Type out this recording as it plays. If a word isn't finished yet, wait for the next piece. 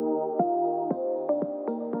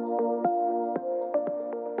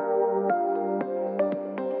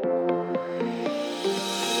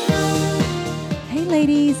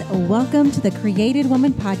ladies. Welcome to the Created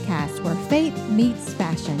Woman podcast, where faith meets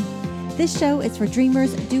fashion. This show is for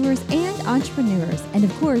dreamers, doers, and entrepreneurs, and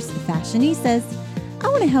of course, fashionistas. I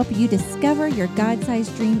want to help you discover your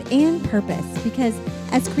God-sized dream and purpose, because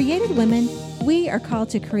as created women, we are called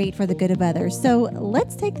to create for the good of others. So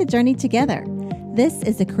let's take the journey together. This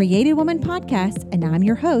is the Created Woman podcast, and I'm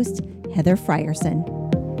your host, Heather Frierson.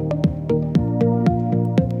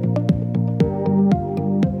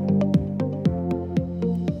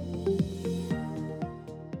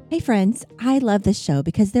 Hey friends, I love this show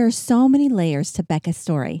because there are so many layers to Bekah's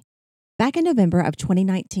story. Back in November of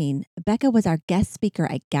 2019, Bekah was our guest speaker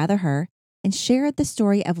at Gather Her and shared the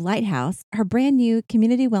story of Lighthouse, her brand new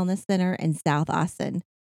community wellness center in South Austin.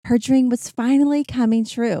 Her dream was finally coming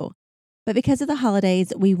true. But because of the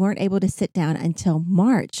holidays, we weren't able to sit down until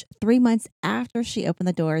March, 3 months after she opened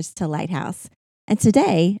the doors to Lighthouse. And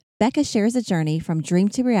today, Bekah shares a journey from dream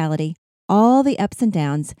to reality, all the ups and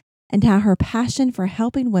downs, and how her passion for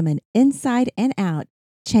helping women inside and out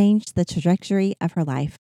changed the trajectory of her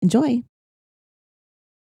life. Enjoy.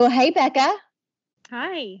 Well, hey, Bekah.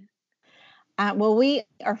 Hi. Well, we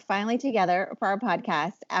are finally together for our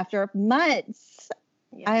podcast after months.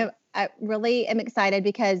 Yes. I really am excited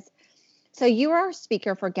because, so you were our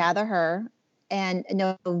speaker for Gather Her in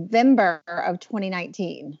November of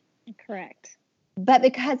 2019. Correct. But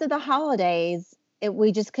because of the holidays,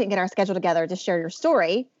 we just couldn't get our schedule together to share your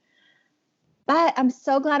story. But I'm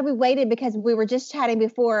so glad we waited because we were just chatting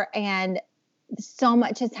before and so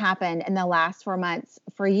much has happened in the last 4 months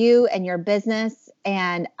for you and your business.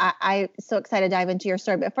 And I'm so excited to dive into your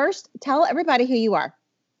story. But first, tell everybody who you are.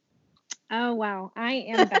 Oh, wow. I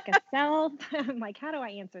am Bekah Self. I'm like, how do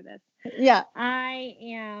I answer this? Yeah. I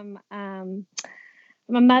am I'm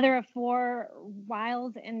a mother of 4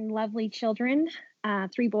 wild and lovely children,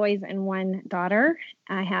 3 boys and 1 daughter.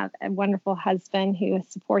 I have a wonderful husband who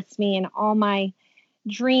supports me in all my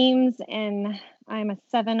dreams, and I'm a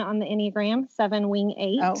 7 on the Enneagram, 7 wing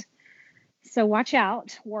 8. Oh. So watch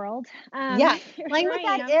out, world. Yeah, explain what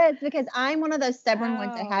that is, because I'm one of those stubborn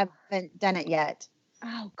ones that haven't done it yet.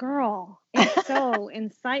 Oh, girl, it's so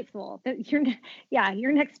insightful.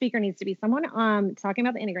 Your next speaker needs to be someone talking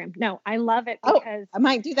about the Enneagram. No, I love it because I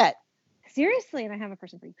might do that. Seriously, and I have a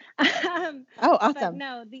person for you. Awesome. But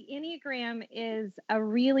no, the Enneagram is a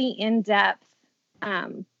really in-depth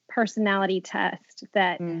personality test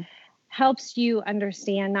that helps you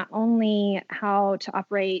understand not only how to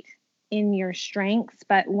operate in your strengths,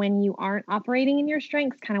 but when you aren't operating in your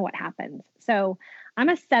strengths, kind of what happens. So I'm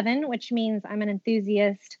a 7, which means I'm an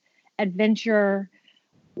enthusiast, adventurer,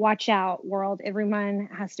 watch out world. Everyone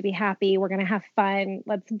has to be happy. We're going to have fun.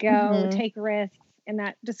 Let's go take risks. And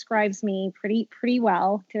that describes me pretty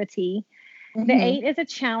well to a T. The 8 is a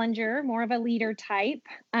challenger, more of a leader type.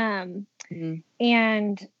 And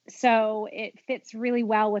so it fits really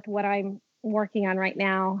well with what I'm working on right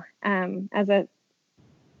now as a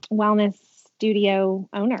wellness studio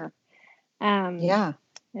owner.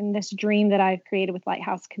 And this dream that I've created with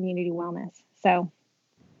Lighthouse Community Wellness. So,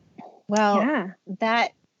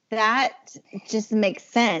 that just makes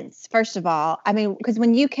sense. First of all, I mean, because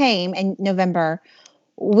when you came in November,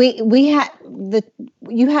 you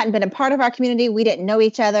hadn't been a part of our community. We didn't know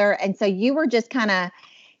each other, and so you were just kind of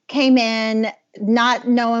came in not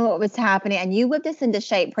knowing what was happening, and you whipped us into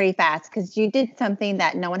shape pretty fast because you did something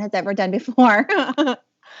that no one has ever done before.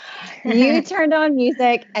 You turned on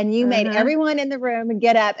music and you made everyone in the room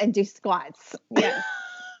get up and do squats.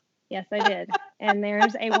 Yes, I did. And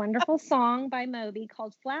there's a wonderful song by Moby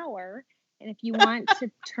called Flower. And if you want to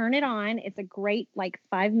turn it on, it's a great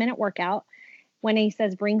 5-minute workout. When he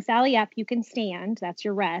says, bring Sally up, you can stand. That's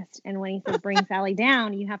your rest. And when he says, bring Sally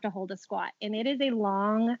down, you have to hold a squat. And it is a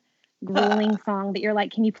long, grueling song that you're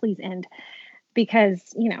like, can you please end?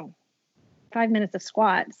 Because, 5 minutes of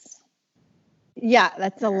squats. Yeah,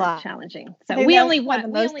 that's a lot. Challenging. So we only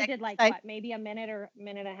did maybe a minute or a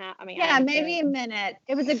minute and a half. I mean, maybe a minute.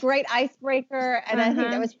 It was a great icebreaker, and I think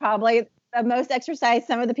that was probably the most exercise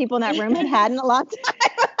some of the people in that room had in a long time.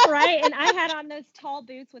 Right, and I had on those tall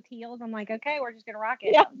boots with heels. I'm like, okay, we're just gonna rock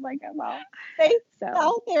it. Yeah, I'm like, oh, well, they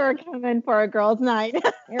felt they were coming for a girls' night.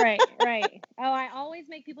 Right. Oh, I always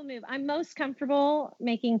make people move. I'm most comfortable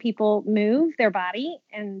making people move their body,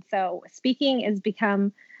 and so speaking has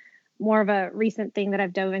become more of a recent thing that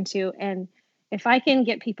I've dove into. And if I can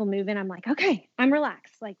get people moving, I'm like, okay, I'm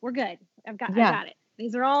relaxed. Like, we're good. I got it.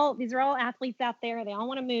 These are all athletes out there. They all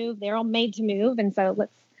want to move. They're all made to move. And so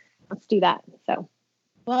let's do that. So.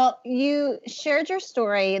 Well, you shared your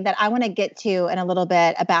story that I want to get to in a little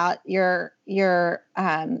bit about your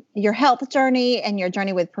health journey and your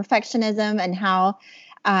journey with perfectionism and how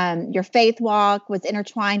Your faith walk was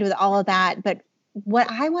intertwined with all of that. But what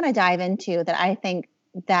I want to dive into that I think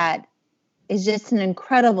that is just an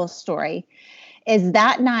incredible story is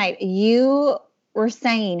that night you were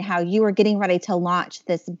saying how you were getting ready to launch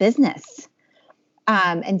this business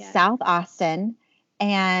in South Austin,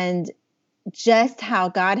 and just how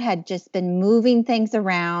God had just been moving things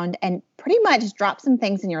around and pretty much dropped some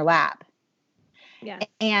things in your lap. Yeah.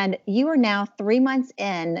 And you are now 3 months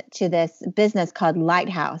in to this business called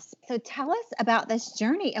Lighthouse. So tell us about this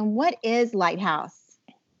journey and what is Lighthouse?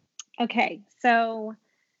 Okay. So,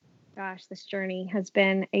 gosh, this journey has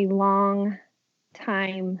been a long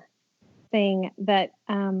time thing that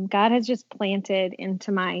God has just planted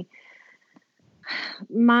into my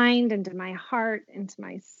mind, into my heart, into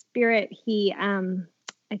my spirit.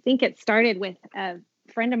 I think it started with a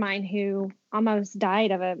friend of mine who almost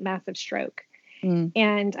died of a massive stroke.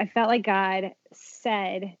 And I felt like God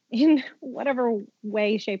said, in whatever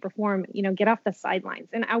way, shape, or form, get off the sidelines.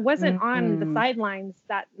 And I wasn't on the sidelines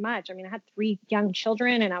that much. I mean, I had 3 young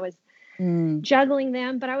children and I was juggling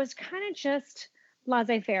them, but I was kind of just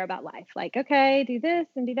laissez-faire about life. Like, okay, do this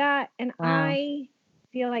and do that. And I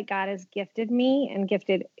feel like God has gifted me and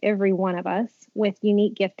gifted every one of us with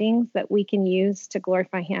unique giftings that we can use to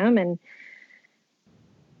glorify Him and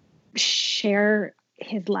share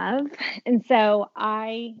His love. And so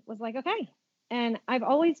I was like, okay. And I've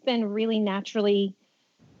always been really naturally,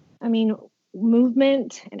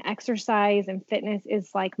 movement and exercise and fitness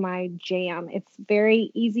is like my jam. It's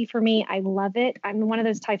very easy for me. I love it. I'm one of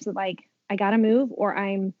those types of like, I gotta move or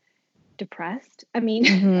I'm depressed. Like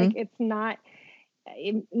it's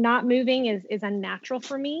not moving is unnatural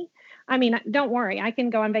for me. Don't worry. I can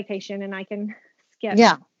go on vacation and I can skip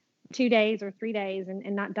 2 days or 3 days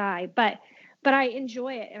and not die. But I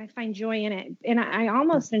enjoy it and I find joy in it. And I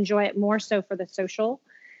almost enjoy it more so for the social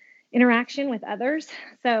interaction with others.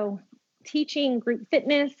 So teaching group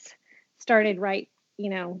fitness started right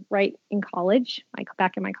in college,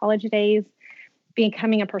 back in my college days.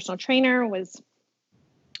 Becoming a personal trainer was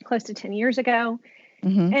close to 10 years ago.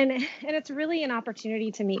 And it's really an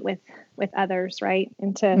opportunity to meet with others, right?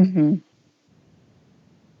 And to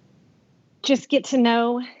just get to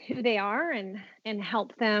know who they are and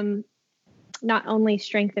help them not only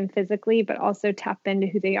strengthen physically, but also tap into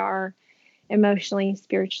who they are emotionally,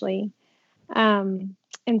 spiritually. And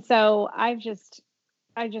so I just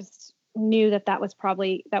knew that was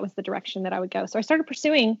the direction that I would go. So I started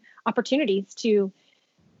pursuing opportunities to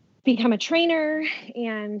become a trainer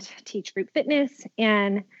and teach group fitness.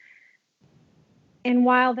 And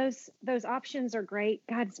while those options are great,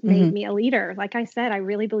 God's made me a leader. Like I said, I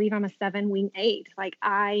really believe I'm a 7-wing 8. Like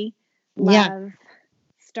I love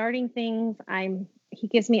starting things. He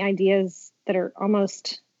gives me ideas that are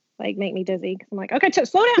almost like make me dizzy because I'm like, okay,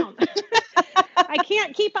 slow down. I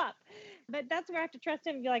can't keep up. But that's where I have to trust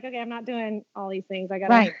Him and be like, okay, I'm not doing all these things. I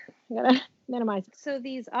gotta minimize. So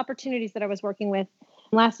these opportunities that I was working with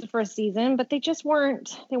lasted for a season, but they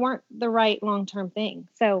weren't the right long-term thing.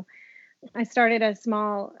 So I started a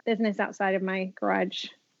small business outside of my garage,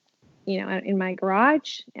 in my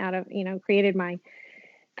garage, created my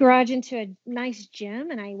garage into a nice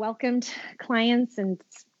gym, and I welcomed clients and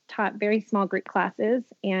taught very small group classes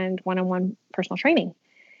and one-on-one personal training.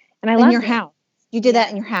 And I loved your house. You did that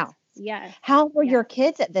in your house. Yes. How old were your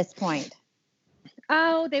kids at this point?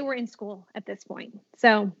 Oh, they were in school at this point.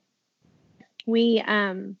 So we,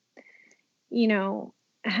 I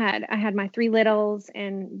had my 3 littles,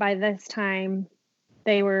 and by this time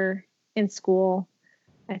they were in school.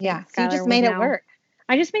 I think so you just made it work.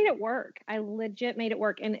 I just made it work. I legit made it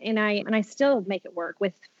work. And I still make it work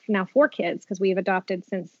with now 4 kids because we've adopted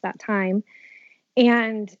since that time.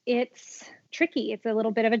 And it's tricky. It's a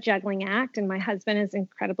little bit of a juggling act. And my husband is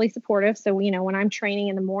incredibly supportive. So, when I'm training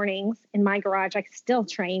in the mornings in my garage, I still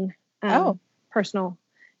train personal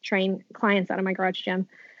train clients out of my garage gym.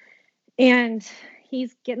 And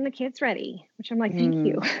he's getting the kids ready, which I'm like, thank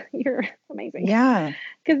you. You're amazing. Yeah.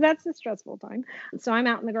 Because that's a stressful time. So I'm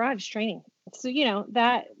out in the garage training. So,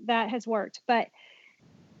 that has worked. But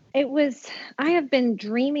I have been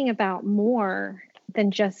dreaming about more than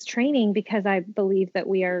just training because I believe that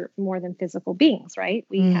we are more than physical beings, right?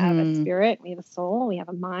 We have a spirit, we have a soul, we have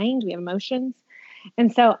a mind, we have emotions. And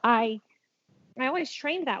so I always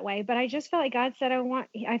trained that way, but I just felt like God said,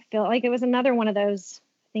 I felt like it was another one of those,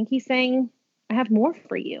 I think He's saying, I have more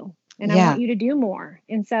for you and I want you to do more.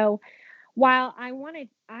 And so while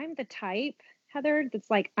I'm the type, Heather, that's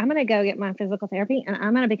like, I'm going to go get my physical therapy and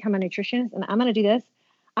I'm going to become a nutritionist and I'm going to do this.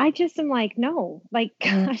 I just am like, no, like,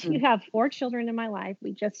 gosh, you have 4 children in my life.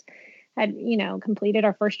 We just had, completed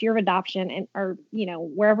our first year of adoption and, or,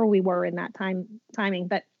 wherever we were in that timing.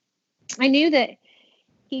 But I knew that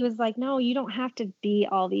he was like, no, you don't have to be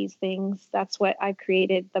all these things. That's what I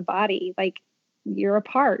created the body. Like, you're a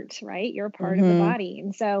part, right? You're a part of the body.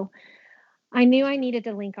 And so I knew I needed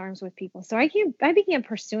to link arms with people. So I began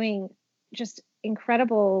pursuing just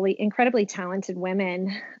incredibly talented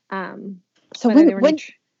women. So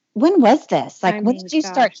when was this? Like, when did you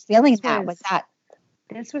start feeling that?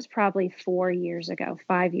 This was probably 4 years ago,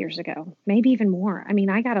 5 years ago, maybe even more. I mean,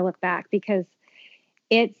 I got to look back because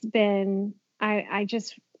it's been, I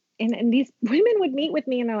just, and these women would meet with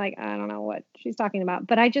me and they're like, I don't know what she's talking about.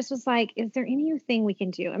 But I just was like, is there anything we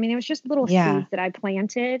can do? I mean, it was just little seeds that I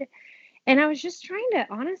planted. And I was just trying to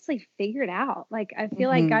honestly figure it out. Like, I feel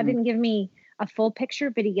like God didn't give me a full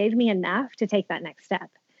picture, but he gave me enough to take that next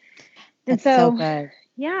step. And That's so good.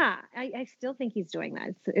 Yeah, I still think he's doing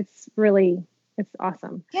that. It's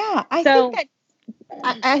awesome. Yeah.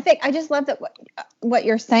 I think I just love that what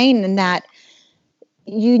you're saying, and that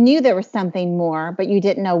you knew there was something more, but you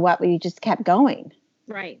didn't know what, but you just kept going.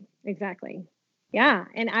 Right. Exactly. Yeah.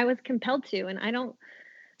 And I was compelled to, and I don't,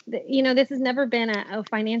 this has never been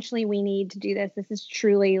financially we need to do this. This is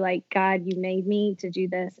truly like, God, you made me to do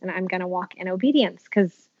this, and I'm going to walk in obedience.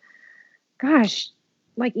 Because, gosh,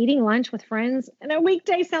 like eating lunch with friends and a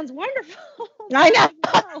weekday sounds wonderful. I know.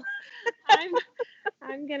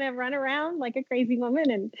 I'm going to run around like a crazy woman.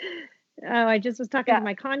 And I just was talking to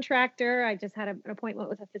my contractor. I just had an appointment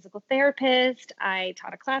with a physical therapist. I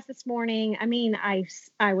taught a class this morning. I mean, I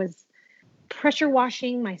was pressure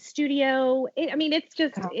washing my studio.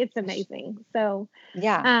 It's amazing. So,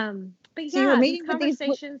 but so you were meeting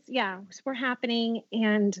conversations, were happening.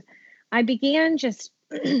 And I began just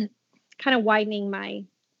kind of widening my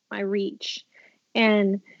reach.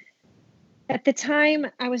 And at the time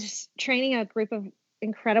I was training a group of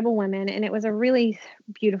incredible women, and it was a really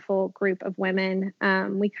beautiful group of women.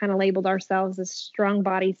 We kind of labeled ourselves as strong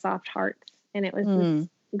body, soft hearts. And it was this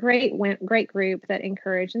great group that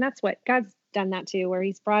encouraged. And that's what God's done that too, where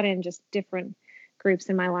he's brought in just different groups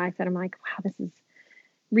in my life that I'm like, wow, this is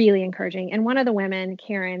really encouraging. And one of the women,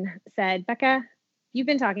 Karen, said, Bekah, you've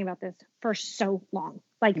been talking about this for so long.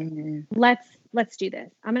 Like, let's do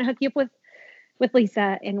this. I'm going to hook you up with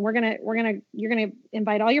Lisa, and you're going to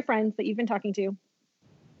invite all your friends that you've been talking to.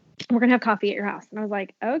 We're going to have coffee at your house. And I was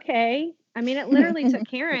like, okay. I mean, it literally took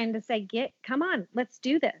Karen to say, come on, let's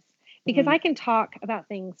do this. Because I can talk about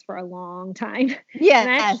things for a long time. Yeah. And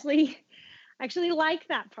I actually like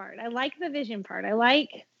that part. I like the vision part. I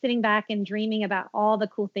like sitting back and dreaming about all the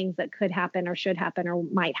cool things that could happen or should happen or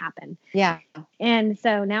might happen. Yeah. And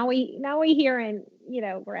so now we hear, and,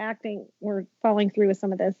 we're following through with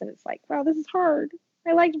some of this, and it's like, wow, this is hard.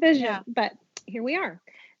 I liked vision, but here we are.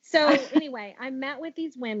 So anyway, I met with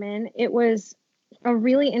these women. It was a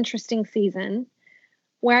really interesting season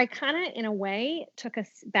where I kind of, in a way, took a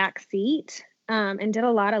back seat and did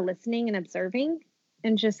a lot of listening and observing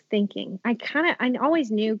and just thinking. I always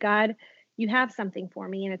knew, God, you have something for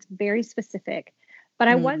me, and it's very specific, but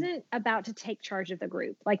I wasn't about to take charge of the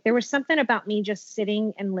group. Like, there was something about me just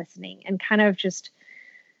sitting and listening and kind of just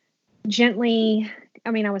gently,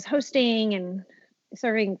 I was hosting and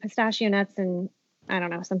serving pistachio nuts and I don't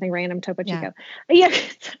know, something random, Topo Chico. Yeah.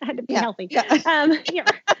 I had to be healthy.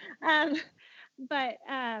 But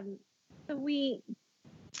so we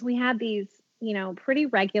had these, pretty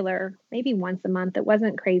regular, maybe once a month. It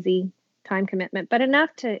wasn't crazy time commitment, but enough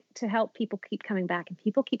to help people keep coming back, and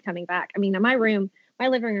people keep coming back. I mean, my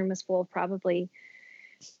living room is full of probably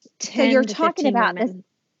 10 so you're to talking 15 about women.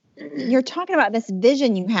 You're talking about this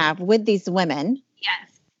vision you have with these women.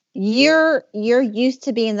 Yes. You're used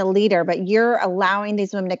to being the leader, but you're allowing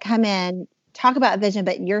these women to come in, talk about vision,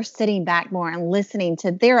 but you're sitting back more and listening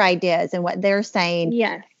to their ideas and what they're saying.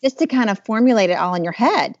 Yes. Just to kind of formulate it all in your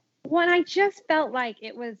head. Well, I just felt like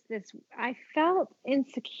it was I felt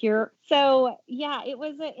insecure. So yeah, it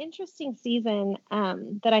was an interesting season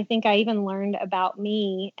that I think I even learned about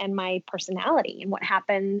me and my personality and what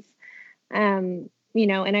happens, in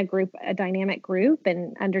a dynamic group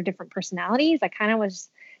and under different personalities. I kind of was.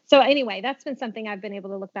 So anyway, that's been something I've been able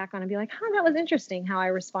to look back on and be like, oh, that was interesting how I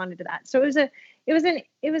responded to that. So it was like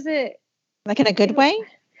in a good way.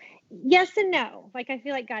 Yes and no. Like, I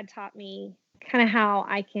feel like God taught me kind of how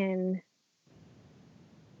I can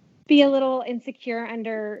be a little insecure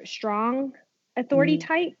under strong authority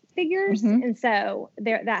type figures. And so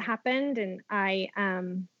that happened, and I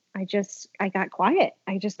got quiet.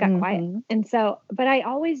 I just got quiet. And so, but I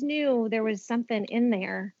always knew there was something in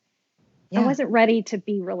there. I wasn't ready to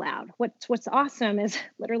be real loud. What's awesome is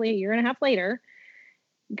literally a year and a half later,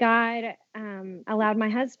 God allowed my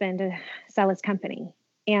husband to sell his company,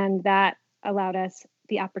 and that allowed us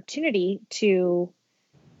the opportunity to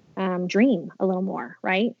dream a little more,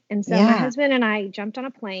 right? And so my husband and I jumped on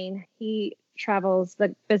a plane. He travels,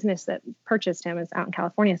 the business that purchased him is out in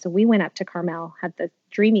California. So we went up to Carmel, had the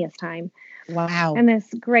dreamiest time. Wow. And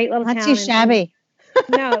this great little Not town. too shabby.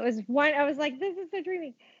 No, it was one. I was like, this is so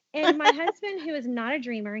dreamy. And my husband, who is not a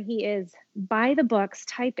dreamer, he is by the books,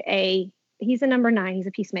 type A. He's a number 9. He's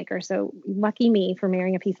a peacemaker. So lucky me for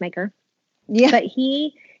marrying a peacemaker. Yeah. But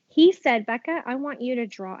he said, Bekah, I want you to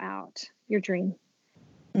draw out your dream.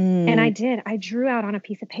 And I did. I drew out on a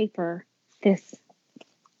piece of paper this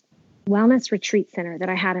wellness retreat center that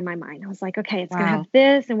I had in my mind. I was like, okay, it's going to have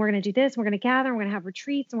this, and we're going to do this. We're going to gather, and we're going to have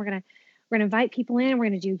retreats, and we're going to invite people in, and we're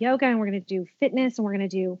going to do yoga, and we're going to do fitness, and we're going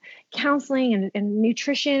to do counseling and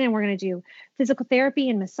nutrition, and we're going to do physical therapy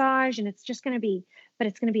and massage. And it's just going to be, but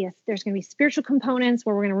it's going to be there's going to be spiritual components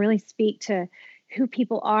where we're going to really speak to who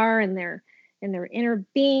people are and their inner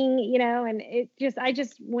being, you know, and I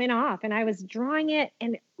just went off, and I was drawing it,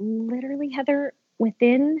 and literally, Heather,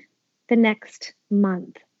 within the next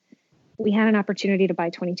month, we had an opportunity to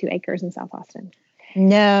buy 22 acres in South Austin.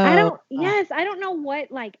 No. I don't know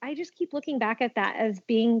what, like, I just keep looking back at that as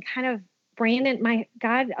being kind of my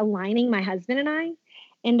God aligning my husband and I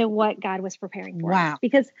into what God was preparing for us.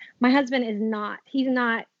 Because my husband he's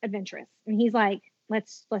not adventurous. And he's like,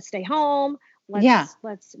 let's stay home.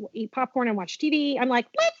 Let's eat popcorn and watch TV. I'm like,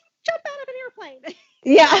 let's jump out of an airplane.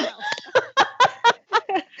 Yeah.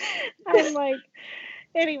 I'm like,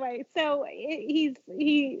 anyway, so he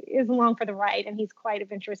is along for the ride, and he's quite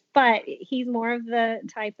adventurous, but he's more of the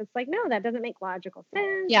type that's like, no, that doesn't make logical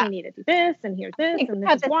sense. Yeah. We need to do this, and here's this, and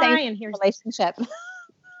this is why, and here's relationship.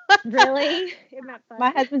 Really? Isn't that fun?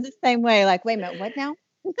 My husband's the same way. Like, wait a minute, what now?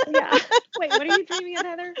 Yeah. Wait, what are you dreaming of,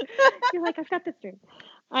 Heather? You're like, I've got this dream.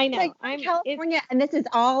 I know. Like, I'm California, and this is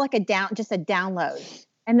all like just a download.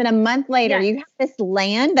 And then a month later, you have this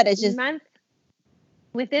land that is just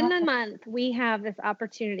within the month, we have this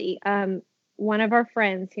opportunity. One of our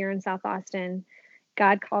friends here in South Austin,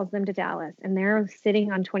 God calls them to Dallas, and they're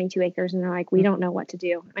sitting on 22 acres, and they're like, we don't know what to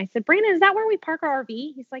do. And I said, Brandon, is that where we park our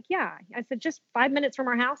RV? He's like, yeah. I said, just 5 minutes from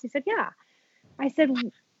our house? He said, yeah. I said,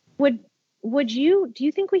 do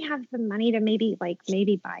you think we have the money to maybe buy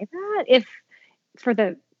that for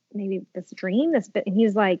maybe this dream, and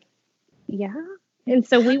he's like, yeah. And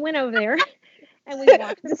so we went over there and we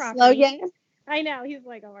walked the property. I know. He's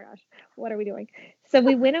like, oh my gosh, what are we doing? So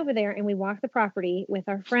we went over there and we walked the property with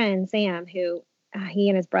our friend, Sam, who he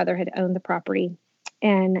and his brother had owned the property.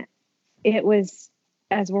 And it was,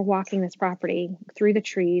 as we're walking this property through the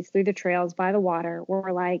trees, through the trails, by the water,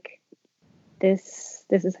 we're like, this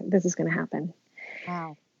is going to happen.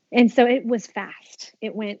 Wow. And so it was fast.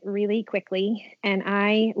 It went really quickly. And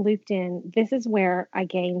I looped in. This is where I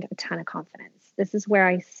gained a ton of confidence. This is where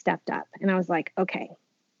I stepped up. And I was like, okay,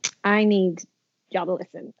 I need y'all to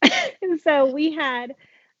listen. And so we had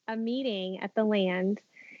a meeting at the land.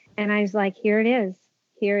 And I was like, here it is.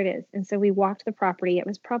 Here it is. And so we walked the property. It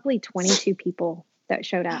was probably 22 people that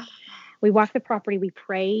showed up. We walked the property. We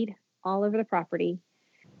prayed all over the property.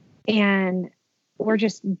 And we're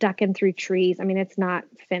just ducking through trees. I mean, it's not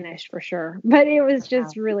finished for sure, but it was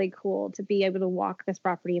just really cool to be able to walk this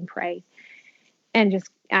property and pray and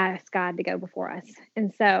just ask God to go before us.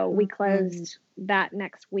 And so we closed that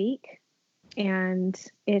next week, and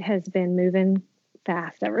it has been moving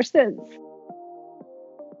fast ever since.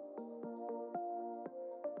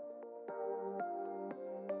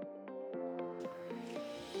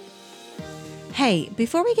 Hey,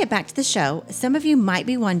 before we get back to the show, some of you might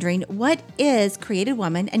be wondering, what is Created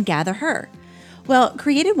Woman and Gather Her? Well,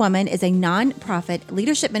 Created Woman is a non-profit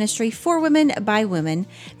leadership ministry for women by women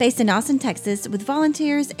based in Austin, Texas, with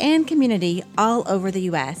volunteers and community all over the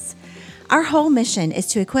U.S. Our whole mission is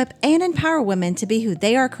to equip and empower women to be who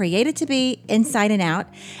they are created to be inside and out,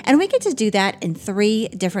 and we get to do that in 3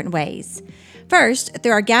 different ways. First,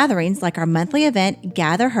 through our gatherings like our monthly event,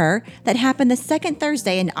 Gather Her, that happen the second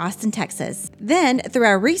Thursday in Austin, Texas. Then, through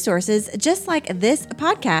our resources, just like this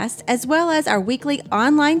podcast, as well as our weekly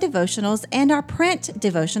online devotionals and our print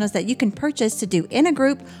devotionals that you can purchase to do in a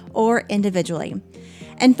group or individually.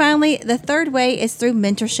 And finally, the third way is through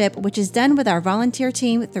mentorship, which is done with our volunteer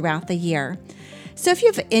team throughout the year. So if you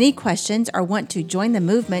have any questions or want to join the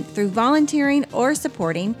movement through volunteering or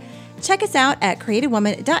supporting, check us out at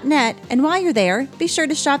createdwoman.net, and while you're there, be sure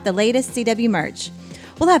to shop the latest CW merch.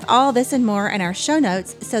 We'll have all this and more in our show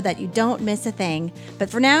notes so that you don't miss a thing. But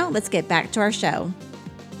for now, let's get back to our show.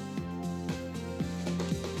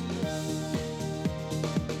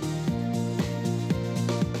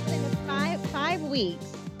 In the 5 weeks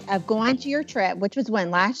of going to your trip, which was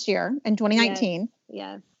when last year in 2019.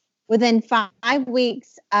 Yes. Within 5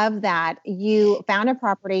 weeks of that, you found a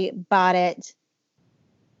property, bought it,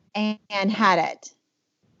 and had it.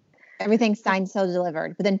 Everything signed, sealed,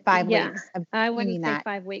 delivered within 5 weeks of I wouldn't doing say that.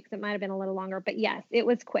 5 weeks. It might have been a little longer, but yes, it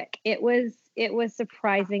was quick. It was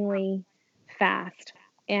surprisingly fast.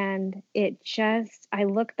 And I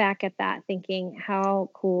look back at that thinking how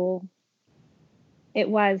cool it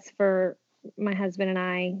was for my husband and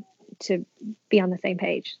I to be on the same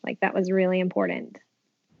page. Like that was really important.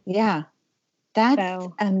 Yeah. That's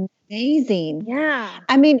amazing. Yeah.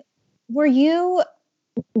 I mean, were you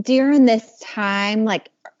during this time, like,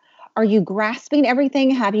 are you grasping everything?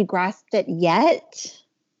 Have you grasped it yet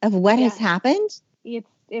of what has happened?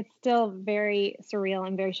 It's still very surreal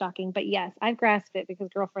and very shocking, but yes, I've grasped it because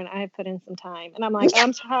girlfriend, I have put in some time and I'm like,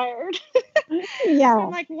 I'm tired. Yeah.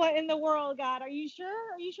 I'm like, what in the world, God? Are you sure?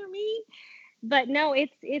 Are you sure me? But no,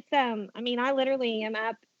 it's I mean, I literally am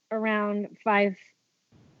up around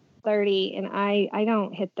 5:30 and I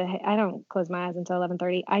don't close my eyes until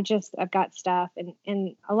 11:30. I've got stuff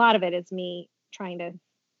and a lot of it is me trying to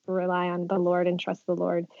rely on the Lord and trust the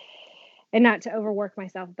Lord and not to overwork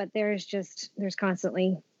myself, but there's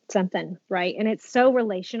constantly something, right? And it's so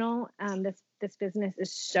relational. This business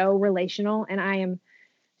is so relational and I am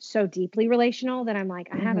so deeply relational that I'm like,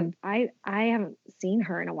 I haven't seen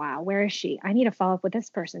her in a while. Where is she? I need to follow up with this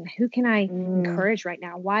person. Who can I encourage right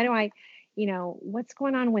now? Why do I, what's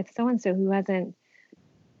going on with so-and-so who hasn't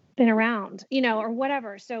been around, or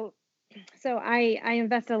whatever. So I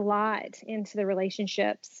invest a lot into the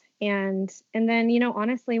relationships and then,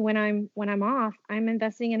 honestly, when I'm off, I'm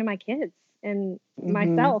investing into my kids and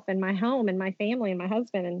myself and my home and my family and my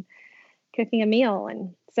husband and cooking a meal.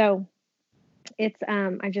 And so it's,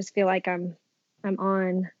 I just feel like I'm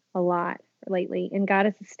on a lot lately and God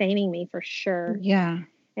is sustaining me for sure. Yeah.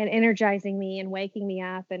 And energizing me and waking me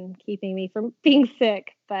up and keeping me from being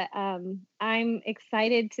sick. But I'm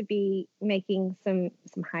excited to be making some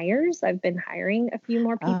hires. I've been hiring a few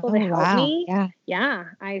more people to help me. Yeah.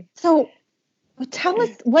 So tell us,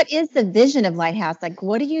 what is the vision of Lighthouse? Like,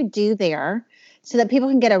 what do you do there so that people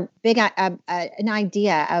can get a big an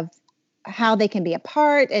idea of how they can be a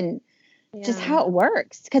part and just how it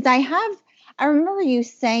works? Because I remember you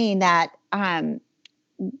saying that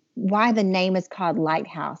why the name is called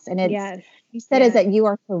Lighthouse. And it's, you said is that you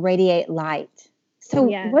are to radiate light. So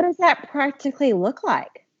what does that practically look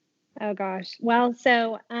like? Oh gosh. Well,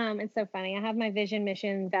 so it's so funny. I have my vision,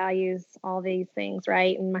 mission, values, all these things,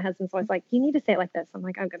 right? And my husband's always like, you need to say it like this. I'm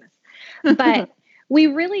like, oh goodness. But we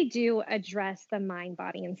really do address the mind,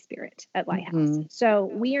 body, and spirit at Lighthouse. So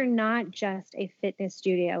we are not just a fitness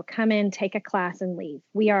studio. Come in, take a class, and leave.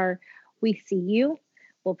 We see you.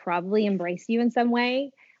 We'll probably embrace you in some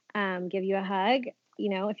way. Give you a hug,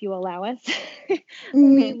 if you allow us.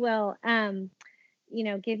 We will,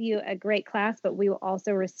 give you a great class, but we will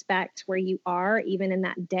also respect where you are, even in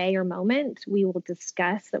that day or moment. We will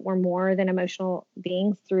discuss that we're more than emotional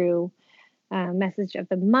beings through message of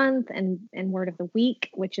the month and word of the week,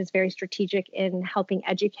 which is very strategic in helping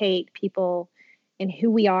educate people in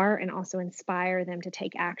who we are and also inspire them to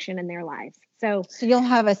take action in their lives. So you'll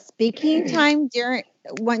have a speaking time during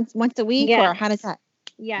once a week, or how does that?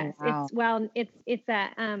 Yes, it's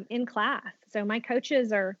a in class. So my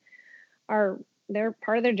coaches are their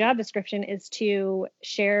part of their job description is to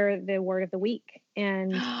share the word of the week,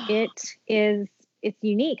 and it's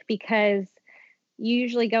unique because you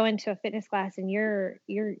usually go into a fitness class and you're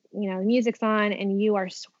music's on and you're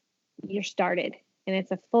started and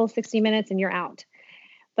it's a full 60 minutes and you're out.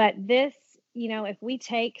 But this, if we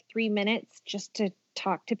take 3 minutes just to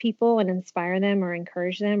talk to people and inspire them or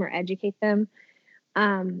encourage them or educate them,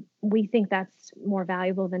 we think that's more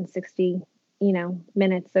valuable than 60,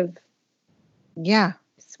 minutes of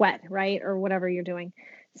sweat, right? Or whatever you're doing.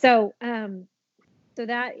 So, so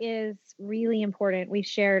that is really important. We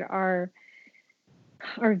shared our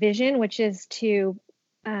vision, which is to,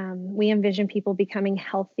 we envision people becoming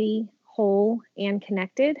healthy, whole, and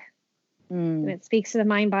connected. And it speaks to the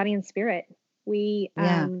mind, body, and spirit.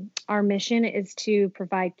 Our mission is to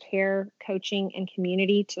provide care, coaching, and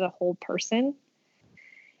community to the whole person.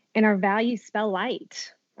 And our values spell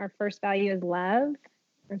light. Our first value is love.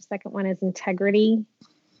 Our second one is integrity,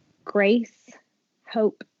 grace,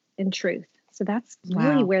 hope, and truth. So that's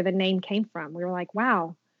really where the name came from. We were like,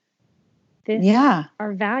 wow,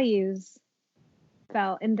 our values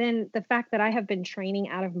fell. And then the fact that I have been training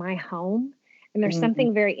out of my home, and there's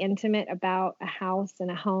something very intimate about a house and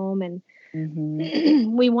a home. And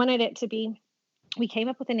we wanted it to be, we came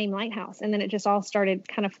up with the name Lighthouse, and then it just all started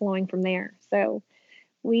kind of flowing from there. So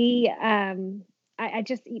I I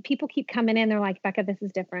just, people keep coming in. They're like, Becca, this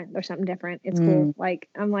is different. There's something different. It's cool. Like,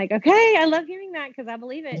 I'm like, okay, I love hearing that because I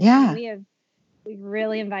believe it. Yeah. We've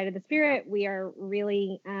really invited the Spirit. We are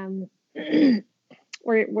really,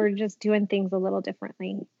 we're just doing things a little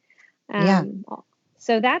differently.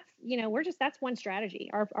 So that's, that's one strategy.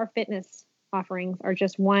 Our fitness offerings are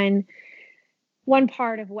just one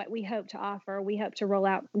part of what we hope to offer. We hope to roll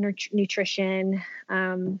out nutrition,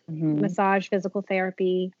 massage, physical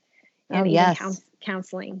therapy, and even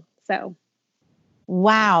counseling. So.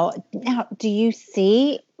 Wow. Now, do you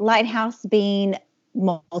see Lighthouse being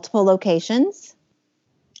multiple locations?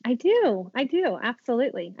 I do.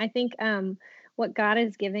 Absolutely. I think what God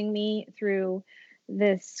is giving me through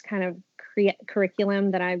this kind of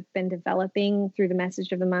curriculum that I've been developing through the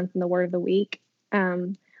message of the month and the word of the week,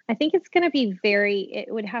 I think it's going to be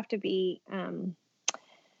it would have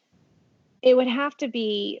to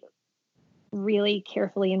be really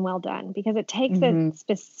carefully and well done, because it takes a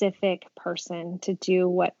specific person to do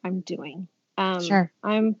what I'm doing. Sure.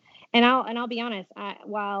 I'll be honest,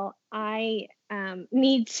 while I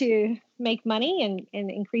need to make money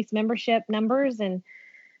and increase membership numbers and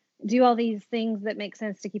do all these things that make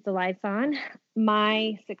sense to keep the lights on,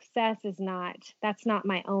 my success that's not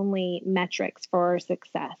my only metrics for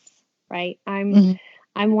success, right? I'm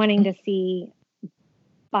wanting to see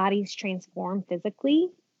bodies transform physically,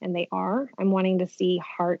 and they are. I'm wanting to see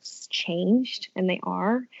hearts changed, and they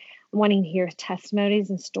are. I'm wanting to hear testimonies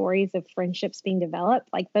and stories of friendships being developed.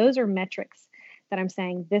 Like, those are metrics that I'm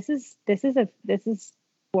saying, this is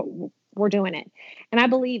what we're doing it. And I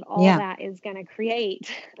believe all that is going to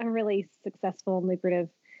create a really successful and lucrative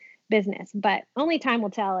business, but only time will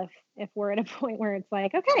tell if we're at a point where it's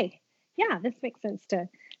like, okay, yeah, this makes sense to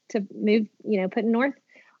move, put in North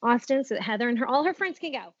Austin so that Heather and all her friends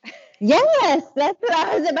can go. Yes, that's what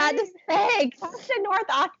I was about to say. Come to North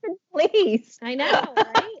Austin, please. I know,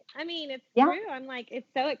 right? I mean, it's true. I'm like, it's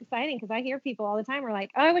so exciting because I hear people all the time are like,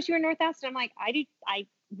 oh, I wish you were in North Austin. I'm like,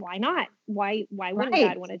 why not? Why wouldn't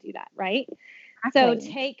God want to do that, right? Exactly.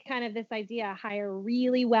 So take kind of this idea, hire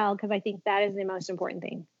really well, because I think that is the most important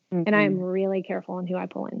thing. And I'm really careful in who I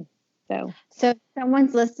pull in. So if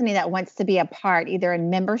someone's listening that wants to be a part, either in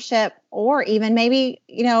membership or even maybe,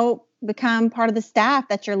 become part of the staff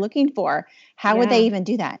that you're looking for, how would they even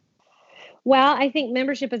do that? Well, I think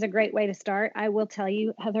membership is a great way to start. I will tell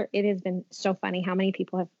you, Heather, it has been so funny how many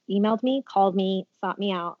people have emailed me, called me, sought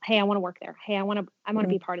me out. Hey, I want to work there. Hey, I want to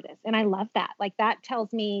be part of this. And I love that. Like, that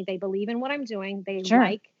tells me they believe in what I'm doing. They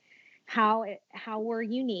like how we're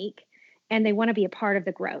unique, and they want to be a part of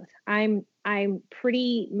the growth. I'm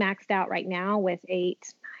pretty maxed out right now with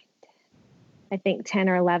 10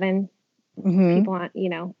 or 11 people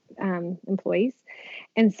on, employees.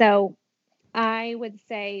 And so I would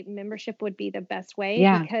say membership would be the best way,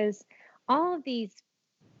 because all of these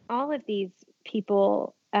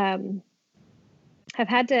people have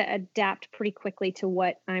had to adapt pretty quickly to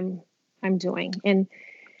what I'm doing, and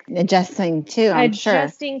adjusting too. I'm sure.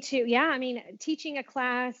 Adjusting to, I mean, teaching a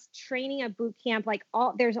class, training a boot camp, like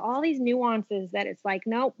there's all these nuances that it's like,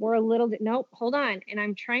 nope, nope, hold on. And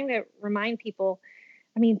I'm trying to remind people.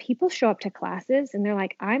 I mean, people show up to classes and they're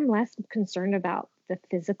like, I'm less concerned about the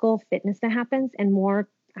physical fitness that happens and more,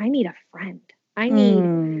 I need a friend. I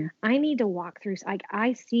need to walk through. Like,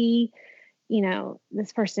 I see,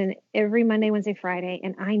 this person every Monday, Wednesday, Friday,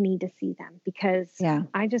 and I need to see them because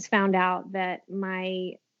I just found out that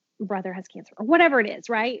my brother has cancer or whatever it is,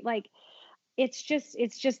 right? Like, it's just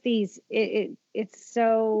it's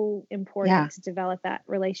so important to develop that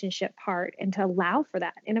relationship part and to allow for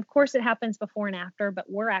that. And of course it happens before and after, but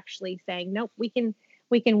we're actually saying, nope, we can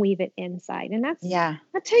weave it inside. And that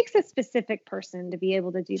takes a specific person to be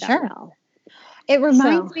able to do that well. It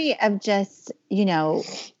reminds me of just,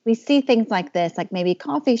 we see things like this, like maybe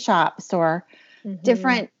coffee shops or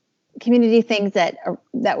different community things that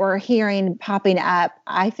we're hearing popping up.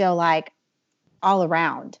 I feel like all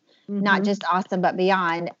around. Not just Austin, but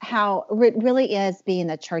beyond, how it really is being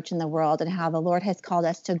the church in the world and how the Lord has called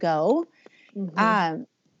us to go. And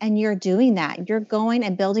you're doing that. You're going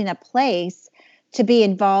and building a place to be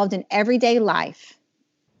involved in everyday life.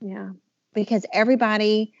 Yeah. Because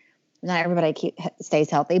not everybody stays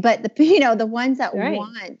healthy, but the ones that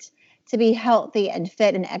want to be healthy and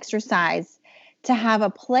fit and exercise, to have a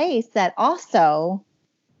place that also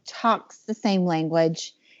talks the same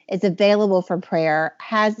language, is available for prayer,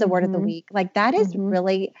 has the word of the week. Like, that is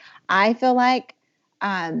really, I feel like,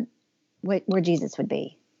 where Jesus would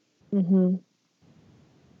be.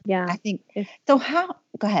 Yeah. I think so.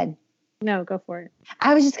 Go ahead. No, go for it.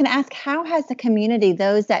 I was just going to ask, how has the community,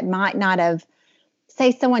 those that might not have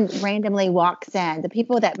say someone randomly walks in, the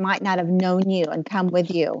people that might not have known you and come with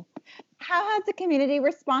you, how has the community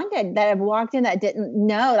responded that have walked in that didn't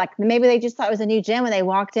know? Like maybe they just thought it was a new gym when they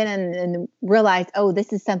walked in and realized, oh,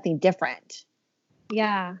 this is something different.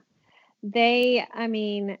 Yeah. I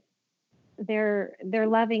mean, they're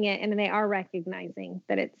loving it, and they are recognizing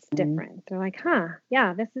that it's different. They're like, huh,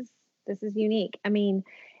 yeah, this is unique. I mean,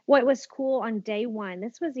 what was cool on day one,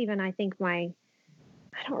 this was even, I think I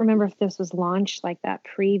don't remember if this was launched like that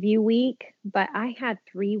preview week, but I had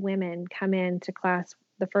 3 women come in to class,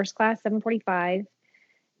 the first class, 7:45,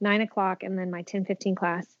 9:00, and then my 10:15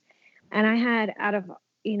 class. And I had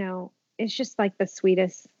it's just like the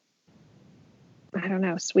sweetest, I don't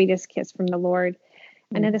know, sweetest kiss from the Lord.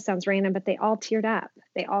 I know this sounds random, but they all teared up.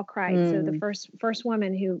 They all cried. So the first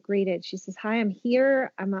woman who greeted, she says, "Hi, I'm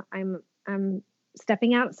here. I'm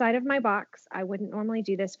stepping outside of my box. I wouldn't normally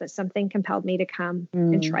do this, but something compelled me to come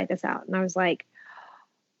and try this out." And I was like,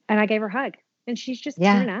 and I gave her a hug, and she's just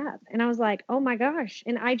tearing up. And I was like, oh my gosh.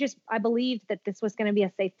 And I believed that this was going to be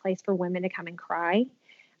a safe place for women to come and cry.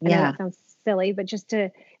 I know that sounds silly, but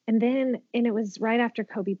and it was right after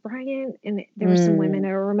Kobe Bryant, and there were some women that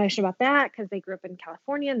were emotional about that because they grew up in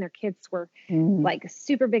California and their kids were like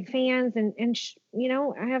super big fans. And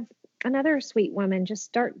I have another sweet woman just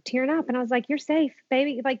start tearing up, and I was like, "You're safe,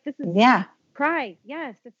 baby. Like this is cry.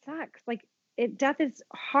 Yes, it sucks. Like death is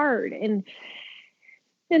hard."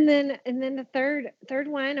 And then the third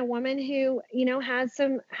one, a woman who, has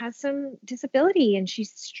some disability, and she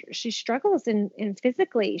struggles in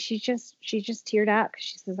physically. She just teared up.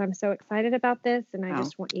 She says, "I'm so excited about this. And I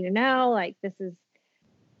just want you to know, like, this is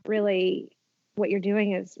really, what you're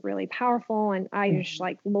doing is really powerful." And I just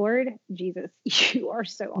like, Lord Jesus, you are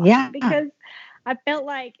so awesome. Because I felt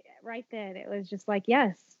like right then it was just like,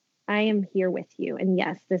 yes, I am here with you. And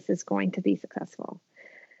yes, this is going to be successful.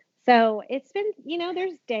 So it's been,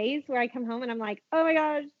 there's days where I come home and I'm like, oh my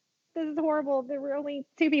gosh, this is horrible. There were only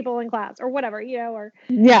 2 people in class or whatever, or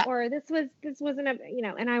this wasn't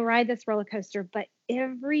and I ride this roller coaster, but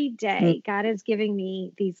every day God is giving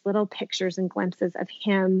me these little pictures and glimpses of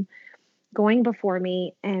him going before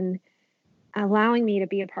me and allowing me to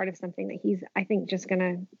be a part of something that he's, I think, just going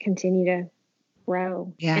to continue to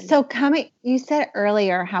grow. Yeah. So you said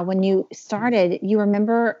earlier how when you started, you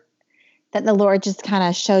remember that the Lord just kind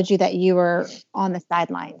of showed you that you were on the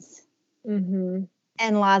sidelines and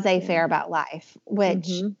laissez-faire about life, which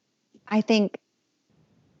I think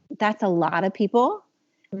that's a lot of people,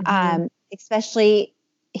 especially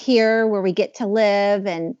here where we get to live.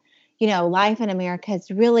 And, life in America is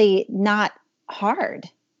really not hard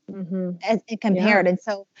as compared. And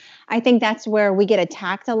so I think that's where we get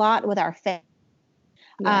attacked a lot with our faith,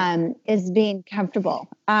 is being comfortable.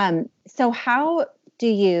 So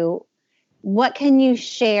what can you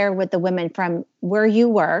share with the women from where you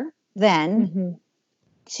were then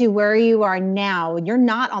to where you are now? You're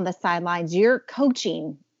not on the sidelines. You're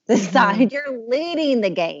coaching the side. You're leading the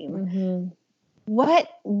game. What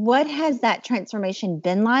has that transformation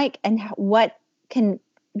been like, and what can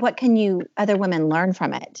other women learn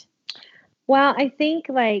from it? Well, I think,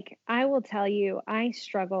 like, I will tell you, I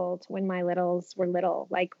struggled when my littles were little.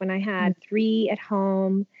 Like when I had 3 at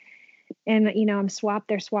home. And,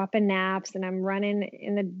 they're swapping naps, and I'm running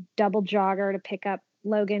in the double jogger to pick up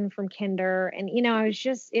Logan from kinder. And, I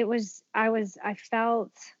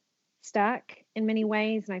felt stuck in many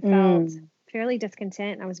ways, and I felt fairly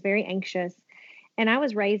discontent. And I was very anxious. And I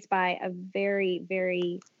was raised by a very,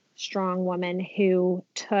 very strong woman who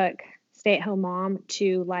took stay-at-home mom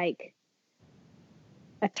to like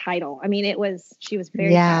a title. I mean, she was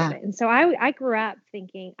very proud of it. And so I grew up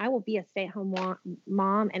thinking I will be a stay-at-home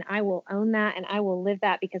mom, and I will own that, and I will live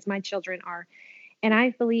that because my children are, and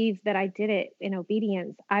I believe that I did it in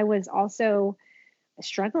obedience. I was also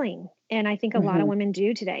struggling. And I think a lot of women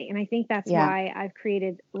do today. And I think that's why I've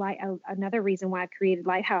created another reason why I've created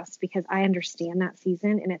Lighthouse, because I understand that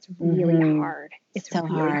season, and it's really hard. It's so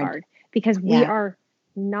really hard because we are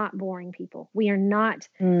not boring people. We are not,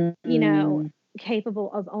 capable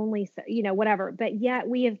of only, whatever. But yet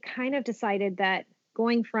we have kind of decided that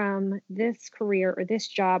going from this career or this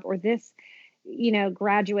job or this,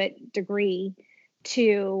 graduate degree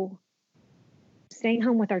to staying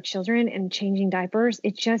home with our children and changing diapers,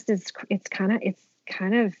 it's kind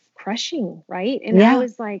of crushing. Right. And I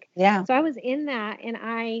was like, so I was in that, and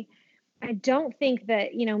I don't think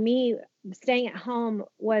that, me staying at home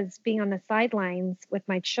was being on the sidelines with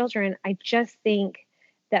my children. I just think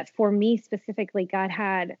that for me specifically, God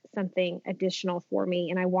had something additional for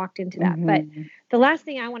me, and I walked into that. But the last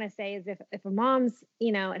thing I want to say is if a mom's,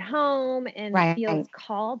 at home and feels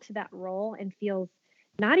called to that role and feels,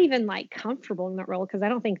 not even like comfortable in that role. Cause I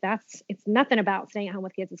don't think it's nothing about staying at home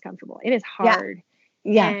with kids is comfortable. It is Yeah. hard.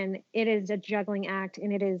 Yeah. And it is a juggling act.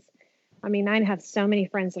 And it is, I mean, I have so many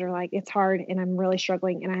friends that are like, it's hard and I'm really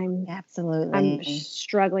struggling and I'm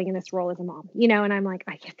struggling in this role as a mom, and I'm like,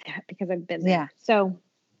 I get that because I've been there. Yeah. So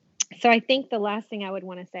I think the last thing I would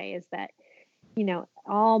want to say is that,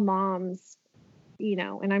 all moms,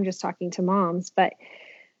 and I'm just talking to moms, but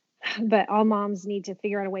all moms need to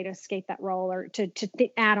figure out a way to escape that role or to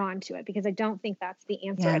add on to it, because I don't think that's the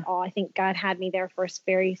answer at all. I think God had me there for a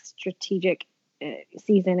very strategic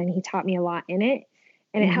season, and he taught me a lot in it.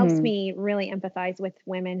 And it helps me really empathize with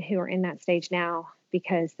women who are in that stage now,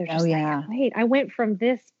 because they're just like, wait, I went from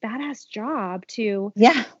this badass job to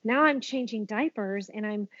now I'm changing diapers and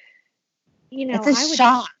I'm, it's a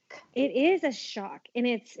shock. It is a shock.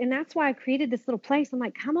 And that's why I created this little place. I'm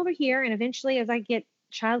like, come over here. And eventually as I get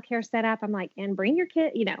childcare set up, I'm like, and bring your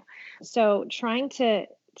kid, so trying to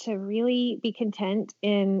really be content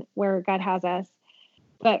in where God has us,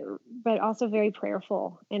 but also very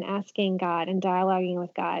prayerful and asking God and dialoguing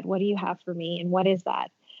with God. What do you have for me? And what is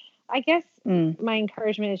that? I guess my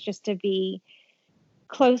encouragement is just to be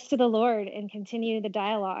close to the Lord and continue the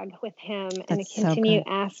dialogue with him and to continue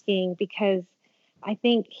asking, because I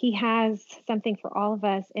think he has something for all of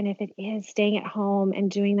us. And if it is staying at home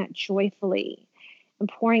and doing that joyfully and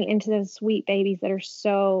pouring into those sweet babies that are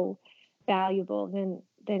so valuable,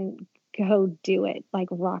 then go do it, like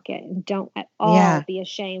rock it, and don't at all be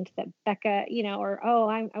ashamed that Bekah, or,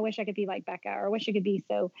 I wish I could be like Bekah, or I wish I could be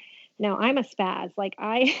so. No, I'm a spaz. Like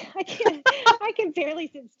I can barely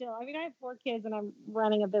sit still. I mean, I have 4 kids and I'm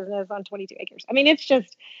running a business on 22 acres. I mean, it's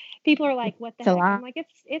just, people are like, what the heck? I'm like,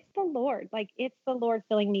 it's the Lord. Like, it's the Lord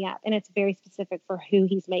filling me up, and it's very specific for who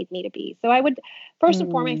he's made me to be. So I would first and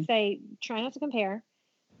foremost say, try not to compare,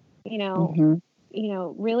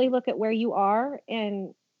 really look at where you are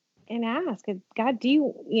and ask, God, do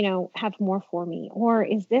you, have more for me? Or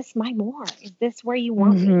is this my more? Is this where you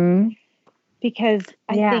want me? Because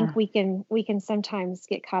I think we can sometimes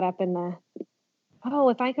get caught up in the,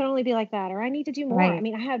 if I could only be like that, or I need to do more. Right. I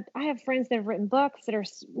mean, I have friends that have written books that are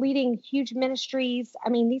leading huge ministries. I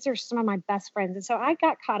mean, these are some of my best friends. And so I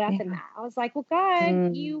got caught up in that. I was like, well,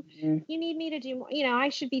 God, you need me to do more, I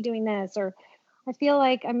should be doing this, or I feel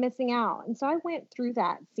like I'm missing out. And so I went through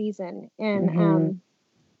that season, and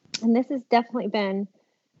this has definitely been,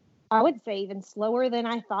 I would say, even slower than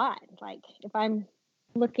I thought. Like, if I'm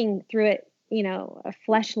looking through it, a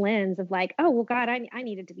flesh lens of like, oh, well, God, I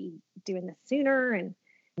needed to be doing this sooner. And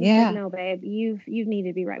he said, no, babe, you've needed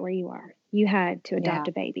to be right where you are. You had to adopt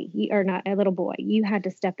a baby, or not a little boy. You had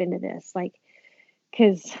to step into this, like,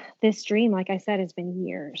 because this dream, like I said, has been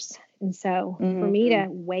years. And so for me to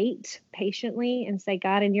wait patiently and say,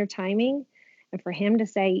 God, in your timing, and for him to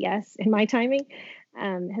say yes in my timing,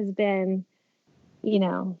 has been,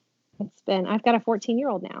 it's been, I've got a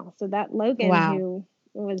 14-year-old now. So that Logan,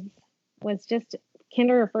 who was just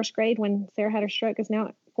kinder or first grade when Sarah had her stroke, is now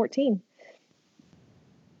at 14.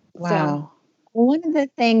 Wow. So, one of the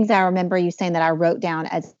things I remember you saying that I wrote down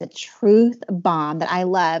as the truth bomb that I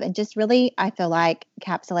love, and just really, I feel like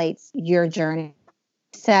encapsulates your journey,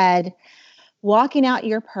 said, walking out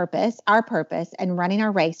our purpose, and running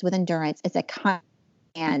our race with endurance is a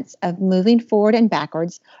constant of moving forward and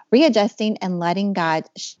backwards, readjusting and letting God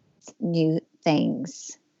new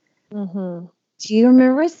things. Do you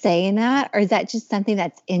remember saying that, or is that just something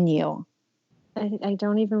that's in you? I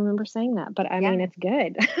don't even remember saying that, but I mean, it's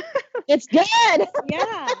good. It's good.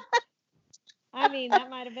 Yeah. I mean, that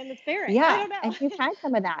might have been the spirit. Yeah. I don't know. And you've had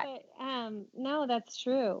some of that. But, no, that's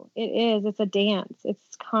true. It is. It's a dance.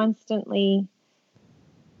 It's constantly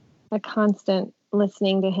a constant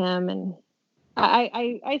listening to him. And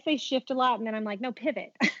I say shift a lot, and then I'm like, no,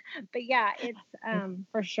 pivot. But yeah, it's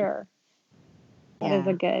for sure. That is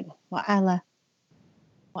a good. Well,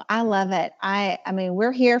 I love it. I mean,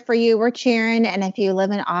 we're here for you. We're cheering. And if you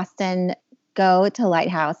live in Austin, go to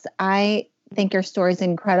Lighthouse. I think your story is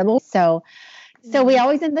incredible. So we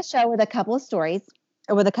always end the show with a couple of stories,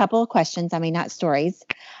 or with a couple of questions. I mean, not stories.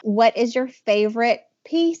 What is your favorite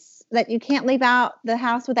piece that you can't leave out the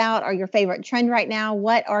house without, or your favorite trend right now?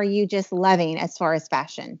 What are you just loving as far as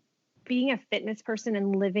fashion? Being a fitness person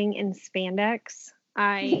and living in spandex,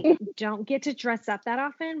 I don't get to dress up that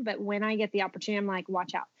often, but when I get the opportunity, I'm like,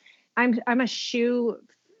 watch out. I'm a shoe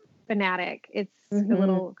fanatic. It's a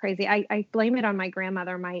little crazy. I blame it on my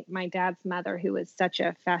grandmother, my dad's mother, who was such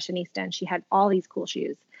a fashionista, and she had all these cool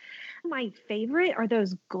shoes. My favorite are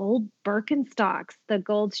those gold Birkenstocks, the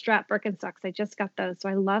gold strap Birkenstocks. I just got those. So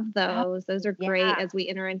I love those. Those are great as we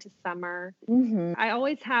enter into summer. I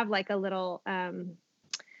always have like a little,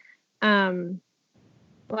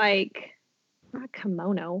 like, not a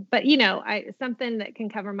kimono, but something that can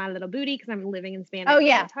cover my little booty because I'm living in spandex Oh,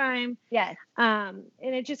 yeah. all the time. Yes. And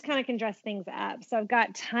it just kind of can dress things up. So I've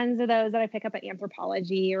got tons of those that I pick up at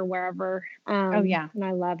Anthropologie or wherever. Oh, yeah. And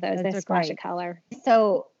I love those. They splash of color.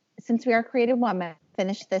 So since we are creative women,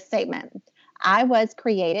 finish this statement. I was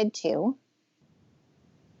created to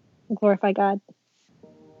glorify God.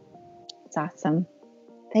 It's awesome.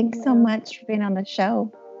 Thanks so much for being on the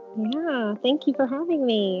show. Yeah, thank you for having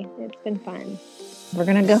me. It's been fun. We're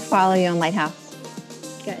going to go follow you on Lighthouse.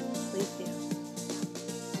 Good. Please do.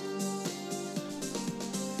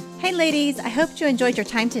 Hey ladies, I hope you enjoyed your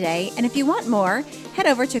time today. And if you want more, head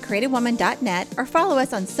over to creativewoman.net or follow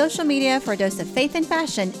us on social media for a dose of faith and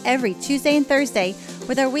fashion every Tuesday and Thursday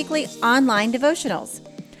with our weekly online devotionals.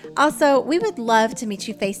 Also, we would love to meet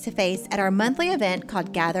you face-to-face at our monthly event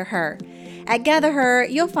called Gather Her. At Gather Her,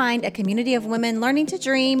 you'll find a community of women learning to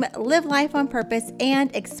dream, live life on purpose,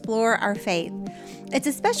 and explore our faith. It's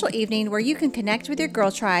a special evening where you can connect with your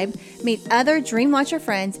girl tribe, meet other Dream Watcher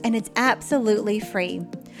friends, and it's absolutely free.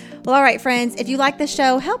 Well, all right, friends, if you like the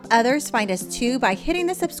show, help others find us too by hitting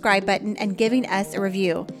the subscribe button and giving us a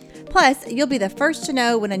review. Plus, you'll be the first to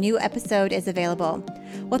know when a new episode is available.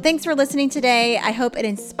 Well, thanks for listening today. I hope it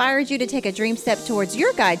inspired you to take a dream step towards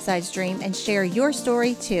your guide-sized dream and share your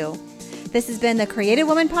story too. This has been the Creative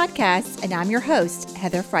Woman Podcast, and I'm your host,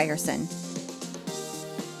 Heather Frierson.